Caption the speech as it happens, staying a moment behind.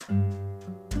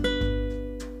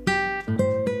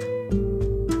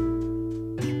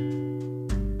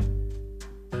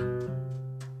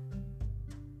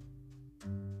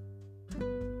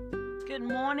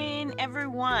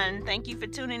everyone. Thank you for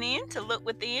tuning in to Look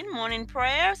Within Morning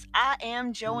Prayers. I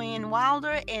am Joanne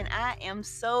Wilder, and I am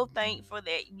so thankful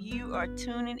that you are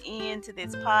tuning in to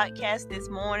this podcast this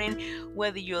morning,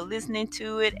 whether you're listening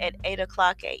to it at 8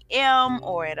 o'clock a.m.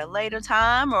 or at a later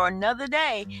time or another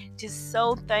day. Just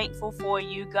so thankful for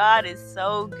you. God is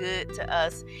so good to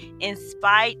us in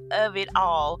spite of it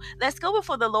all. Let's go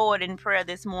before the Lord in prayer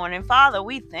this morning. Father,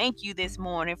 we thank you this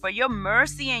morning for your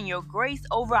mercy and your grace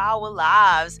over our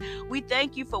lives. We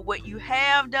thank you for what you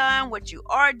have done, what you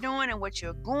are doing, and what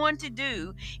you're going to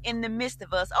do in the midst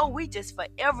of us. Oh, we just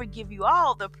forever give you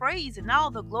all the praise and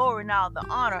all the glory and all the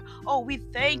honor. Oh, we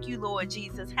thank you, Lord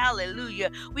Jesus.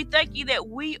 Hallelujah. We thank you that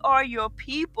we are your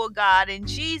people, God, in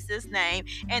Jesus' name,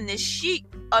 and the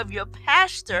sheep of your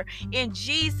pasture in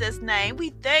Jesus' name.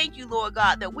 We thank you, Lord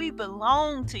God, that we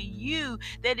belong to you,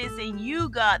 that is in you,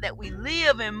 God, that we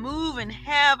live and move and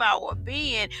have our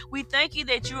being. We thank you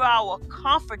that you're our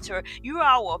comforter, you're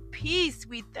our peace.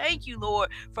 We thank you, Lord,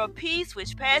 for peace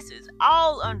which passes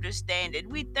all understanding.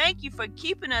 We thank you for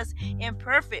keeping us in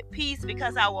perfect peace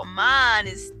because our mind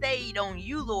is stayed on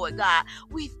you, Lord God.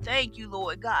 We thank you,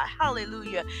 Lord God,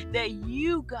 hallelujah, that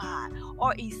you, God,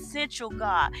 are essential,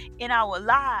 God, in our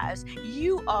lives.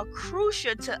 You are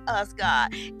crucial to us,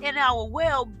 God, in our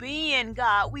well-being,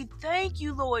 God. We thank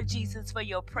you, Lord Jesus, for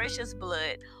your precious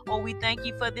blood. Oh, we thank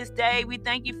you for this day. We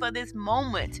thank you for this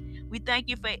moment. We thank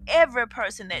you for every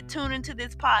person that tuned into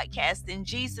this podcast in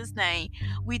Jesus' name.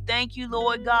 We thank you,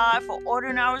 Lord God, for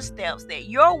ordering our steps, that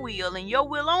your will and your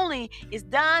will only is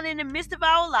done in the midst of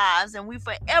our lives. And we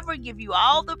forever give you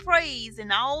all the praise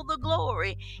and all the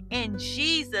glory in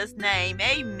Jesus' name.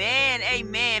 Amen.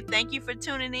 Amen. Thank you for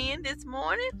tuning in this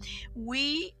morning.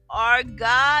 We are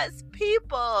God's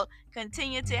people.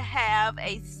 Continue to have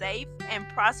a safe and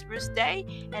prosperous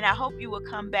day. And I hope you will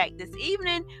come back this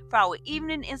evening for our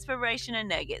evening inspiration and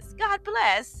nuggets. God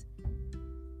bless.